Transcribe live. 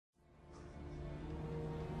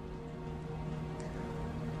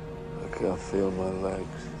can't feel my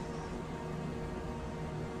legs.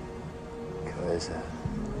 Keyser.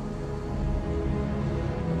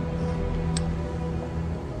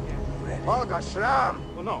 Hallgass rám!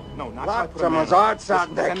 Well, no, not Láttam az arcát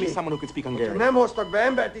Send me neki. someone who could speak Hungarian. Nem hoztak be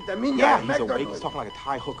embert, itt Yeah, mindjárt he's awake. He's megtanulod. talking like a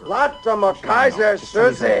Thai hooker. Láttam a Keyser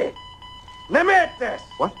Soze! Nem értesz?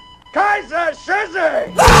 What? Keyser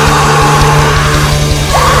Soze!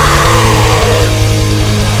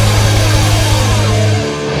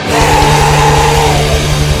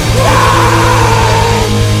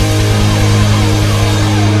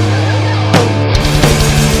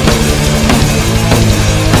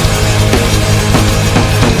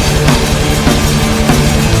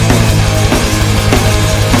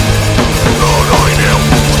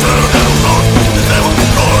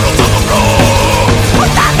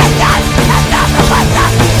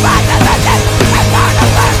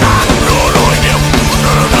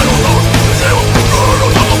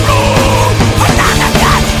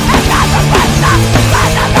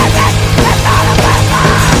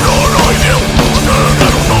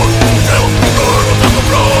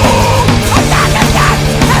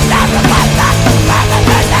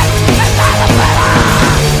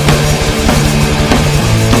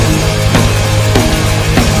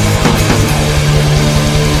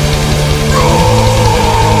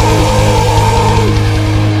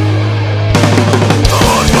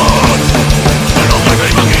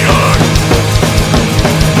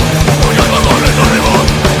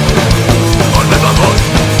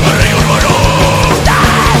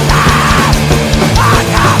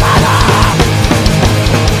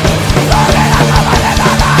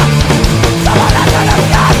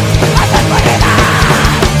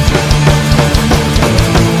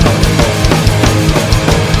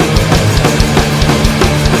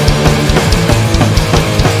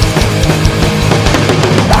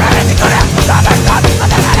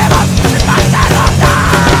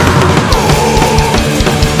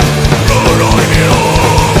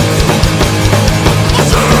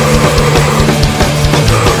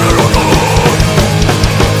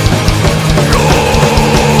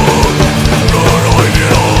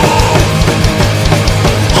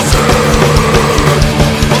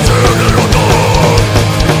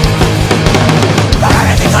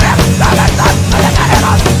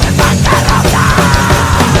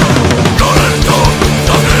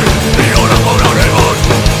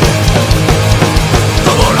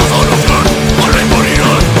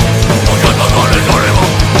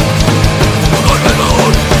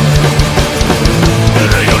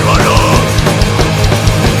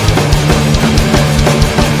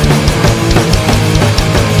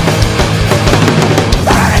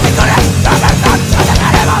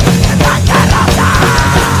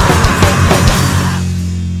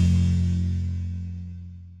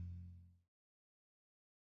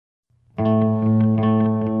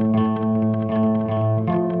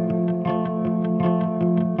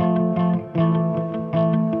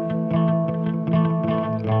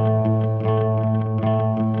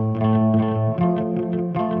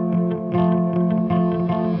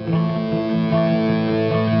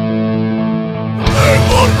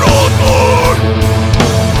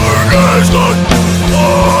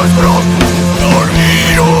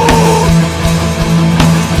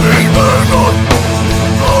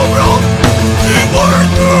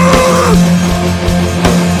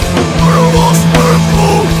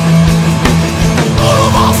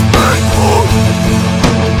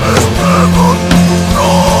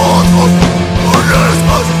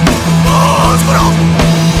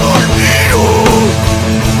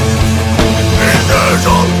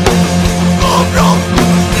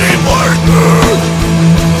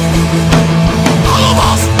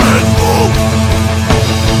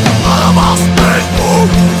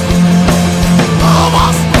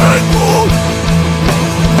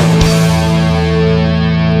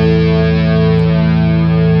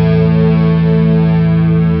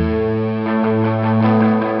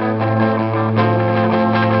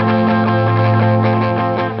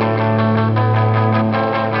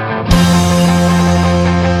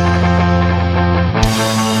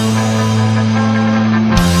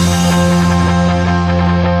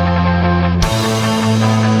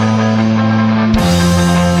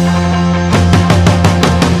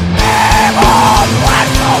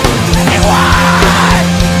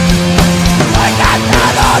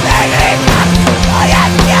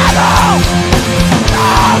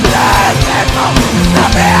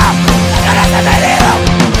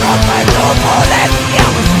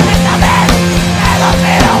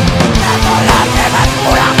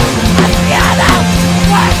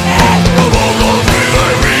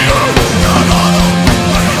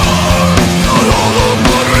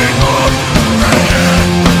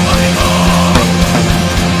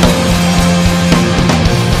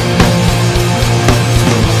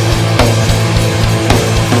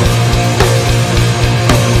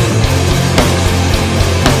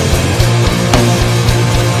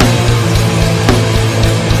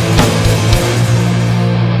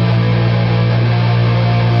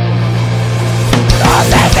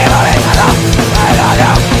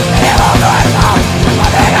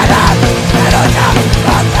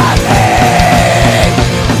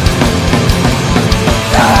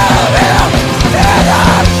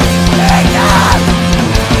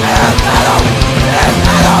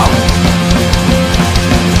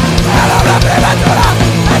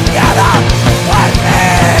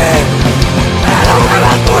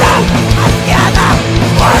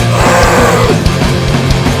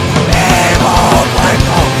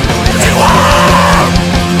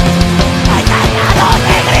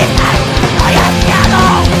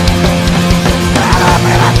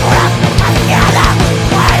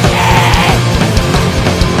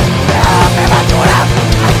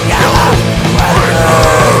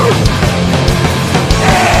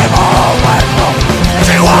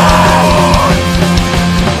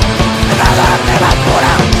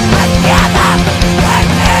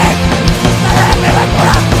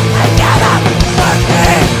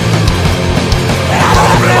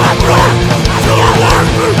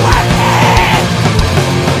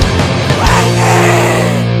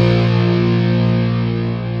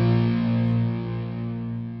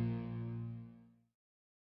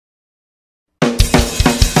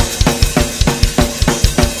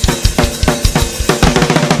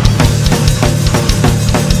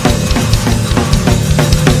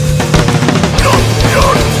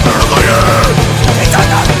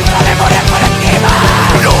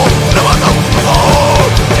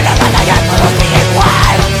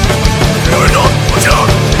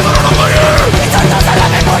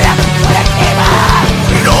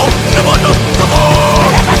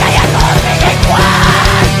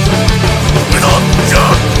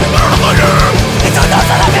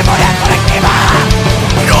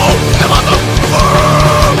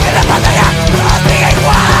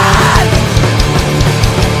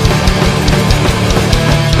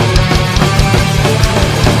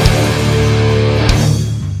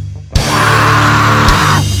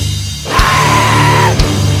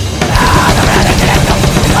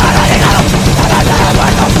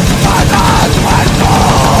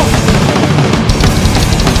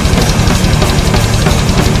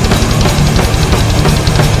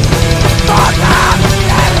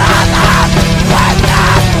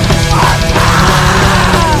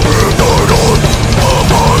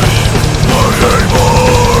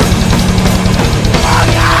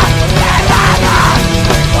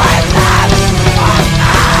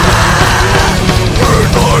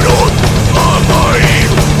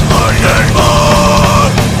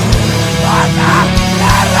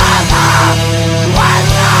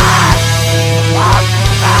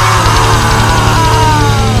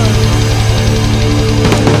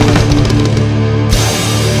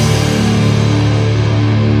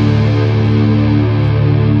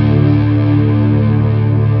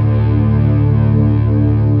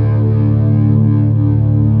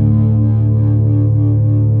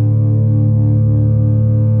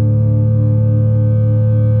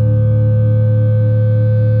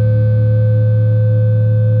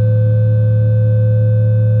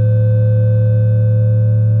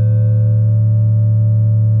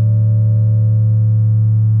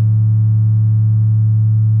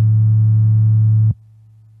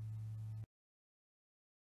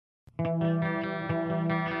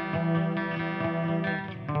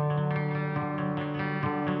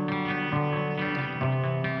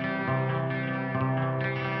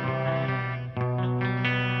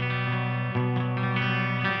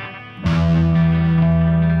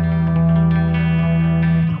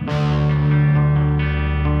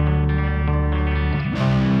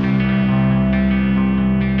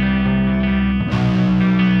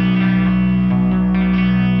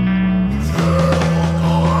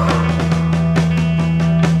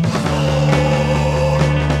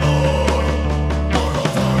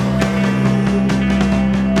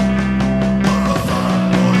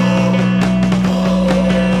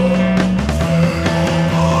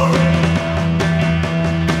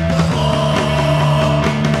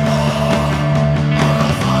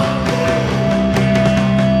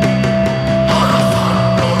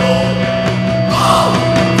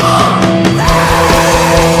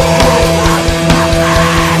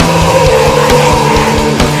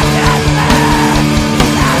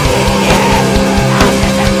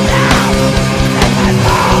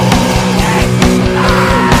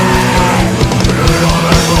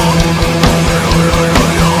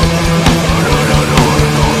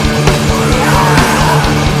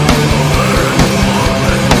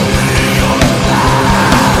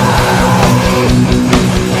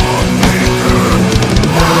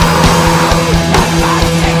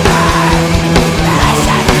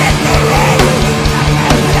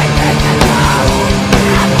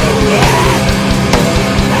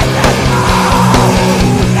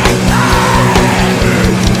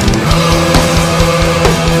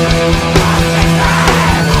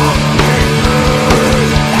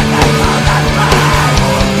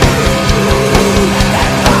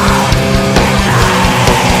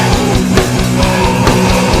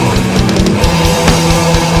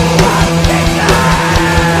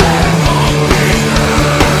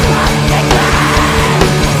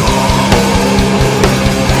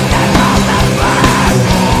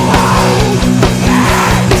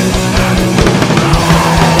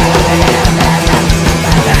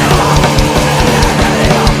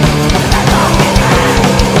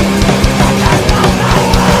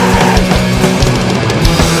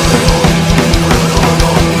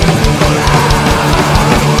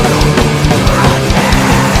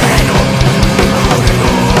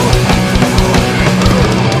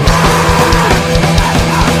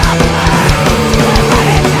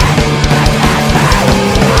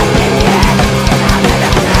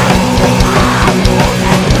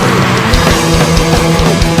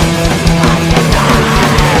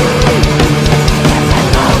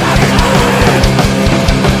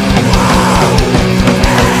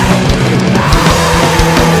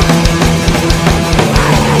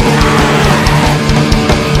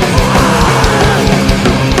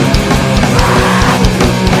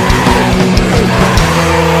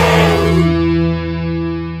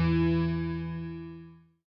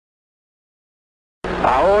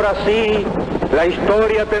 Ahora sí, la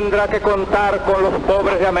historia tendrá que contar con los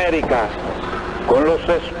pobres de América, con los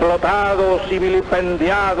explotados y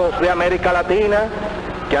vilipendiados de América Latina,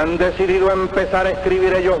 que han decidido empezar a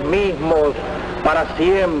escribir ellos mismos para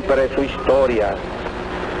siempre su historia.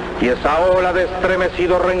 Y esa ola de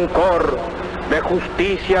estremecido rencor, de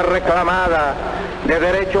justicia reclamada, de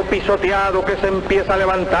derecho pisoteado que se empieza a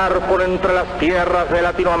levantar por entre las tierras de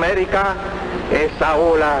Latinoamérica, esa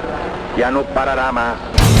ola ya no parará más.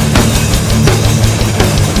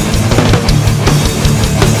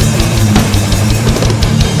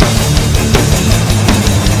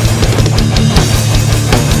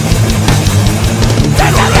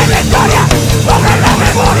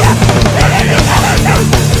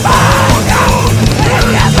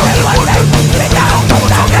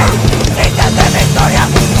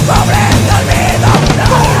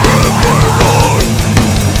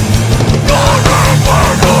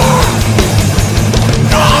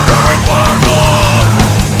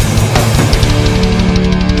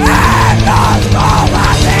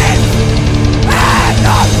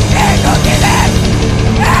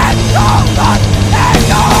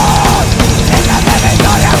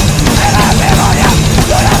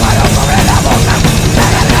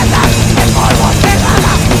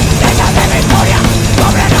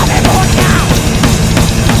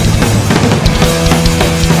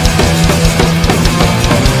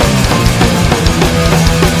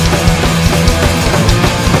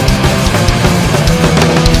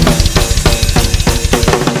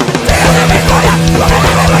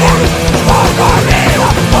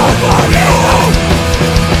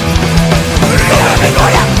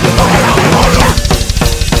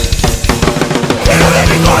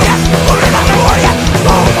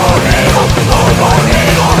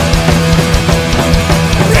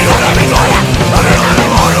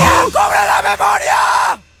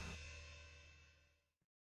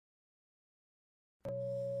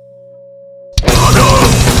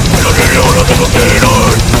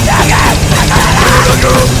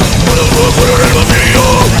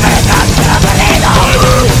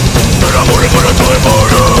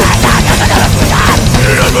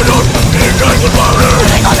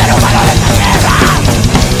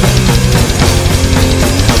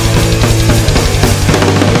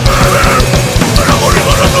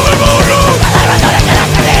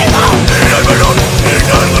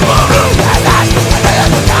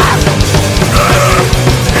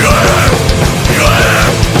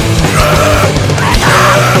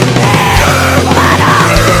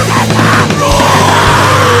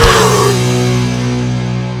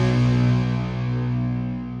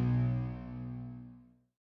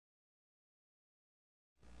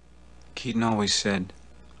 Keaton always said,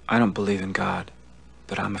 I don't believe in God,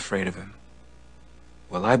 but I'm afraid of him.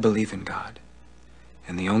 Well, I believe in God,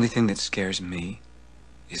 and the only thing that scares me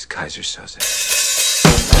is Keyser Soze.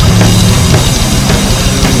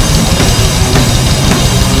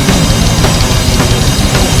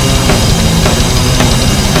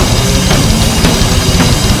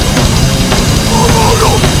 No, no,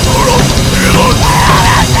 no, no, no, no, no, no,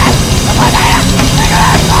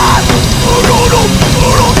 no, no,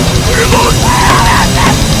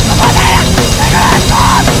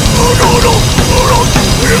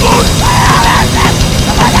 no, no, no, no,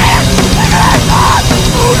 no,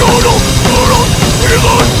 no,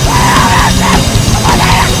 no, no,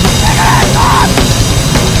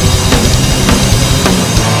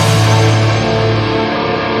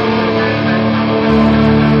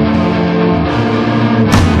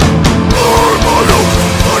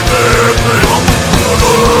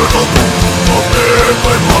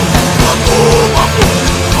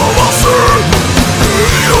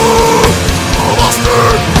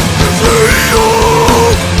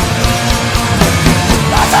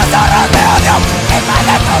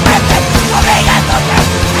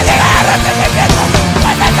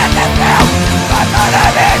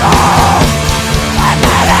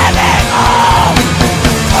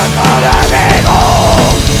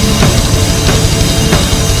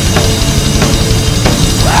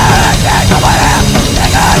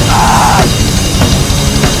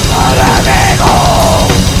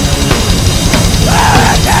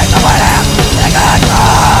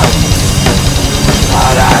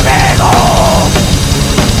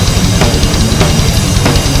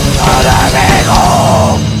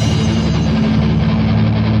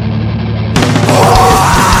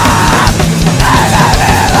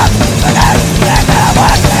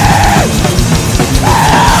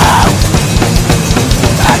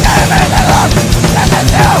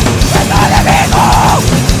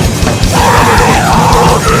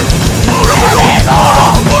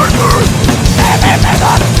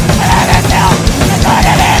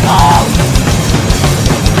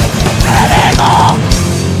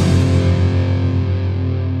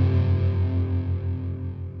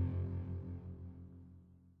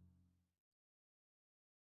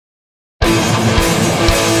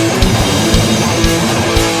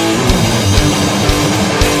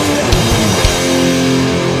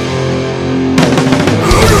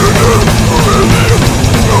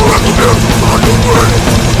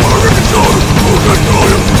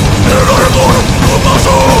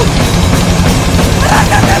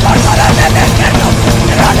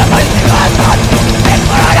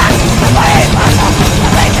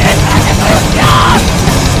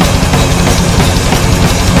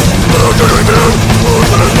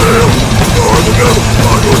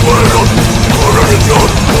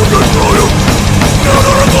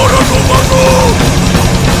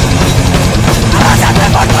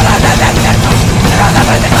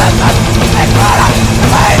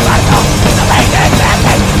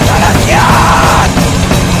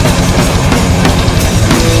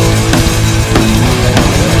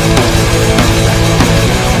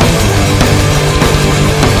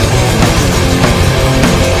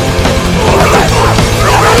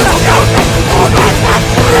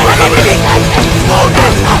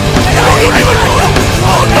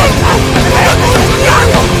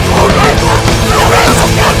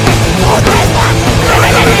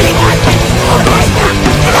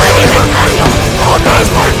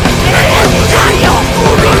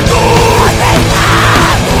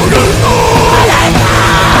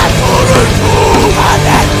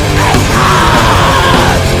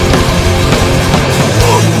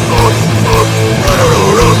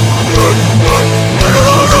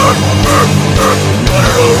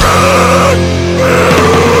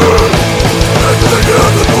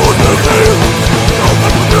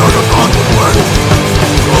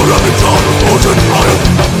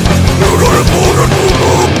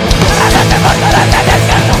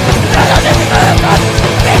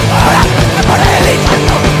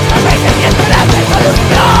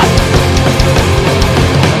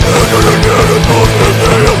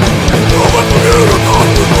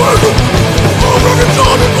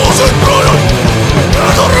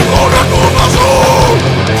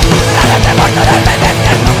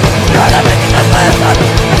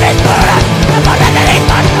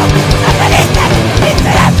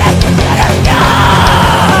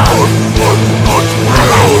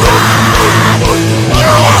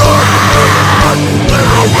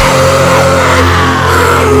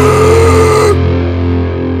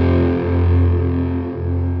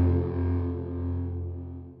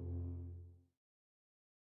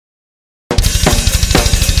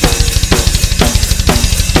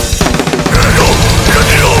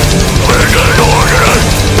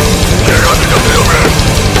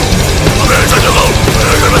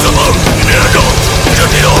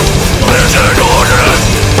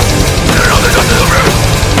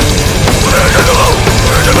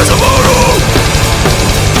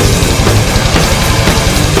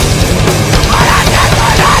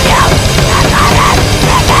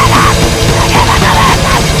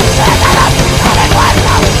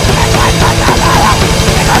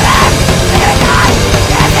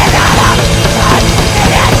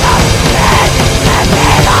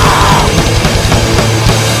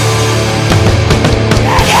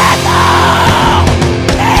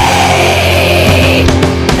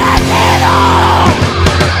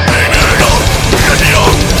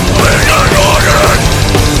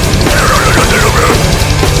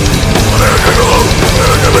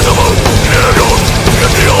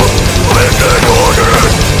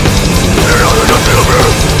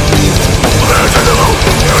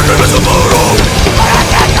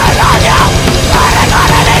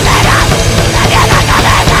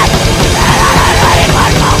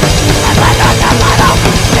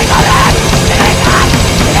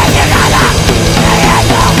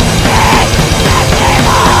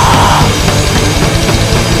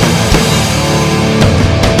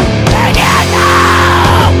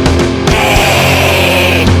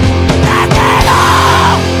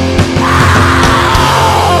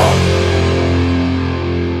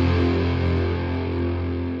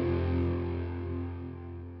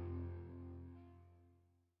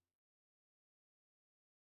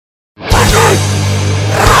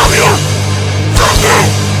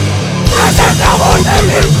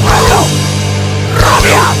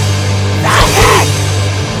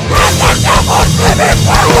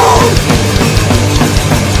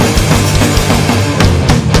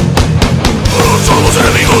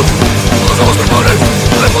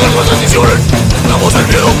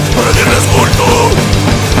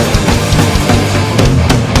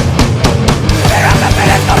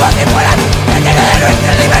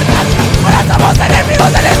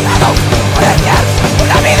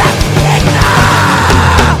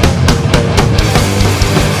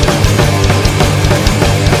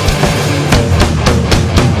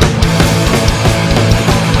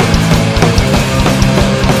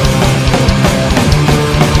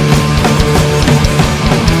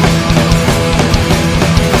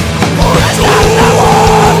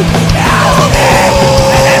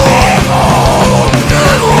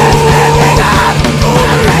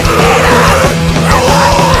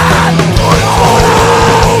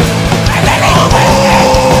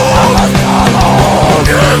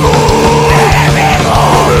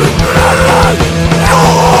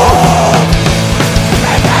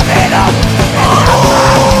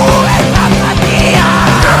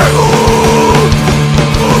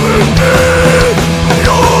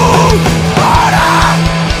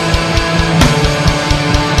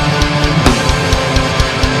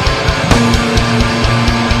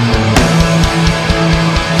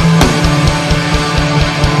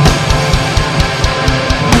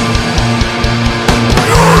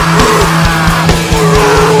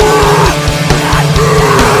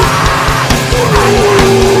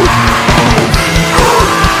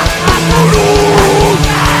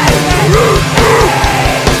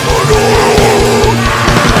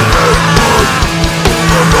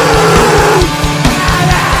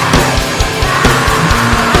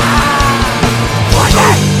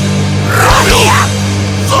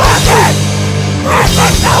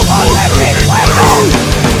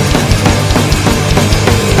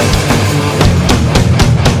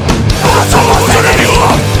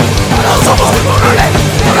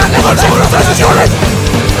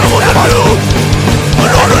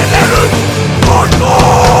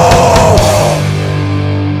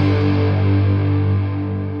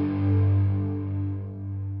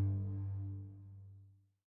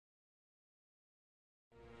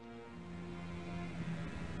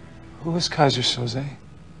 Who is Keyser Soze?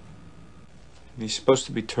 He's supposed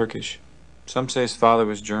to be Turkish. Some say his father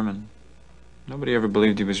was German. Nobody ever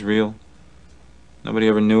believed he was real. Nobody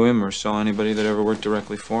ever knew him or saw anybody that ever worked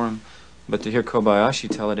directly for him. But to hear Kobayashi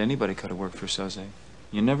tell it, anybody could have worked for Soze.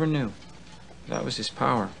 You never knew. That was his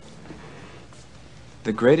power.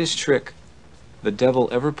 The greatest trick the devil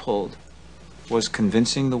ever pulled was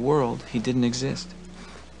convincing the world he didn't exist.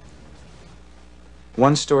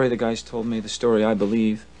 One story the guys told me, the story I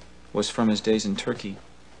believe, was from his days in Turkey.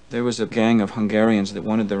 There was a gang of Hungarians that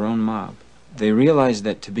wanted their own mob. They realized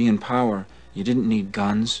that to be in power, you didn't need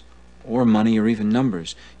guns or money or even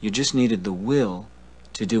numbers. You just needed the will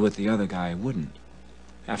to do what the other guy wouldn't.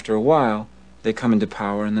 After a while, they come into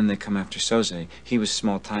power and then they come after Soze. He was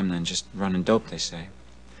small time then, just running dope, they say.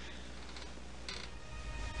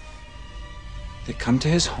 They come to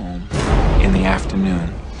his home in the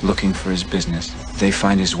afternoon, looking for his business. They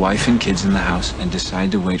find his wife and kids in the house and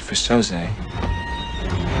decide to wait for Soze.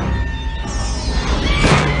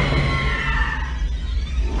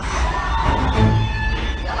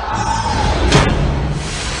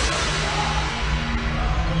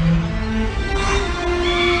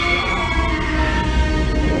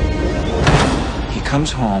 He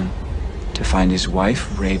comes home to find his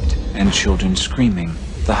wife raped and children screaming.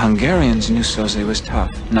 The Hungarians knew Soze was tough,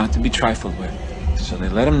 not to be trifled with, so they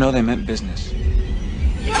let him know they meant business.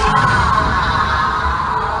 They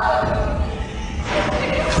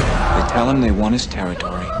tell him they want his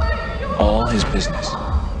territory, all his business.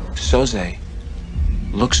 Soze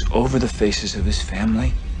looks over the faces of his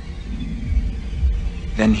family.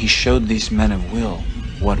 Then he showed these men of will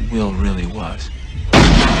what will really was.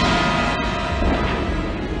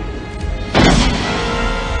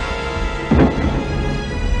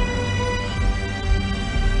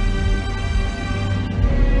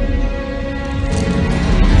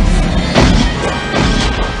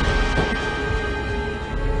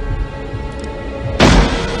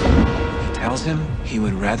 Him he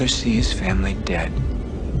would rather see his family dead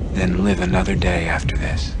than live another day after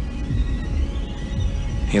this.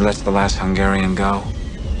 He lets the last Hungarian go.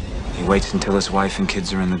 He waits until his wife and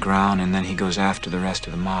kids are in the ground, and then he goes after the rest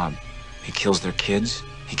of the mob. He kills their kids,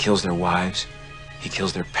 he kills their wives, he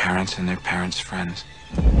kills their parents and their parents' friends.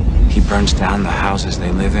 He burns down the houses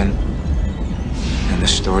they live in and the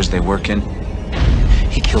stores they work in.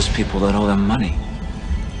 He kills people that owe them money.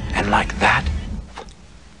 And like that,